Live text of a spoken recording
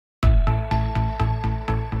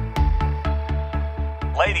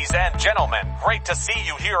Ladies and gentlemen, great to see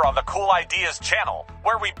you here on the Cool Ideas channel,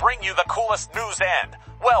 where we bring you the coolest news and,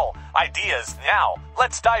 well, ideas. Now,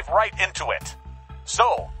 let's dive right into it.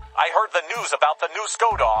 So, I heard the news about the new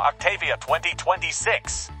Skoda Octavia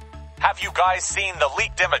 2026. Have you guys seen the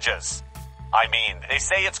leaked images? I mean, they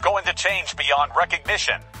say it's going to change beyond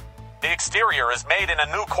recognition. The exterior is made in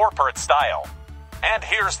a new corporate style. And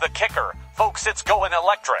here's the kicker, folks, it's going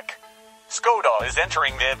electric. Skoda is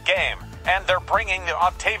entering the game, and they're bringing the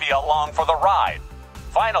Octavia along for the ride.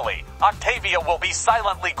 Finally, Octavia will be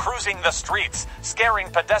silently cruising the streets, scaring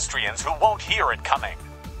pedestrians who won't hear it coming.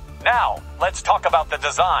 Now, let's talk about the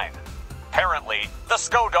design. Apparently, the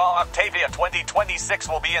Skoda Octavia 2026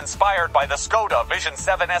 will be inspired by the Skoda Vision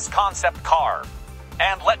 7S concept car.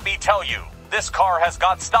 And let me tell you, this car has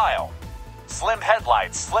got style. Slim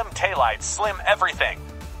headlights, slim taillights, slim everything.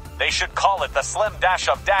 They should call it the Slim Dash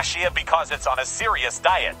of Dacia because it's on a serious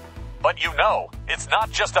diet. But you know, it's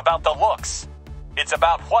not just about the looks. It's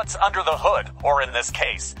about what's under the hood, or in this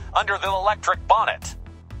case, under the electric bonnet.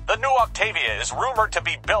 The new Octavia is rumored to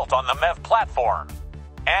be built on the MEV platform.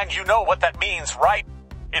 And you know what that means, right?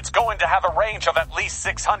 It's going to have a range of at least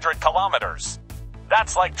 600 kilometers.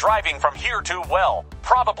 That's like driving from here to, well,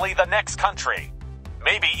 probably the next country.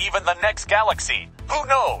 Maybe even the next galaxy. Who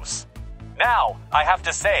knows? Now, I have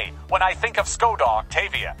to say, when I think of Skoda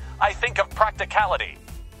Octavia, I think of practicality.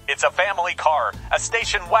 It's a family car, a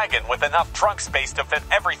station wagon with enough trunk space to fit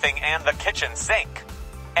everything and the kitchen sink.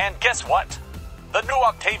 And guess what? The new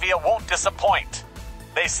Octavia won't disappoint.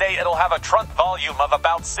 They say it'll have a trunk volume of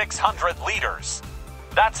about 600 liters.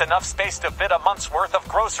 That's enough space to fit a month's worth of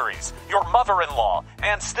groceries, your mother-in-law,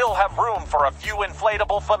 and still have room for a few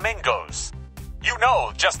inflatable flamingos. You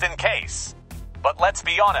know, just in case. But let's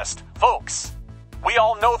be honest, folks. We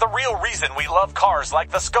all know the real reason we love cars like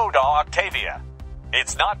the Skoda Octavia.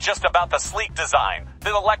 It's not just about the sleek design,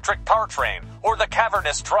 the electric powertrain, or the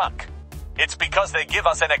cavernous trunk. It's because they give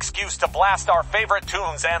us an excuse to blast our favorite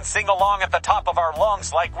tunes and sing along at the top of our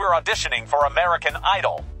lungs like we're auditioning for American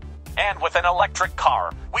Idol. And with an electric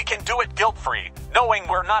car, we can do it guilt-free, knowing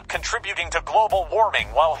we're not contributing to global warming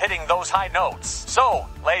while hitting those high notes. So,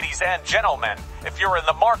 ladies and gentlemen, if you're in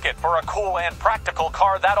the market for a cool and practical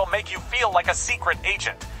car that'll make you feel like a secret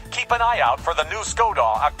agent, keep an eye out for the new Skoda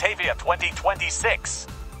Octavia 2026.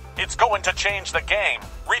 It's going to change the game,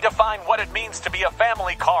 redefine what it means to be a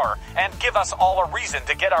family car, and give us all a reason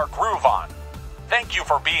to get our groove on. Thank you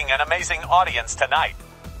for being an amazing audience tonight.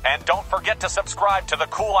 And don't forget to subscribe to the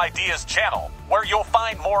Cool Ideas channel, where you'll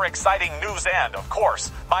find more exciting news and, of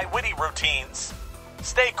course, my witty routines.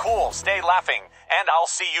 Stay cool, stay laughing, and I'll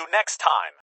see you next time.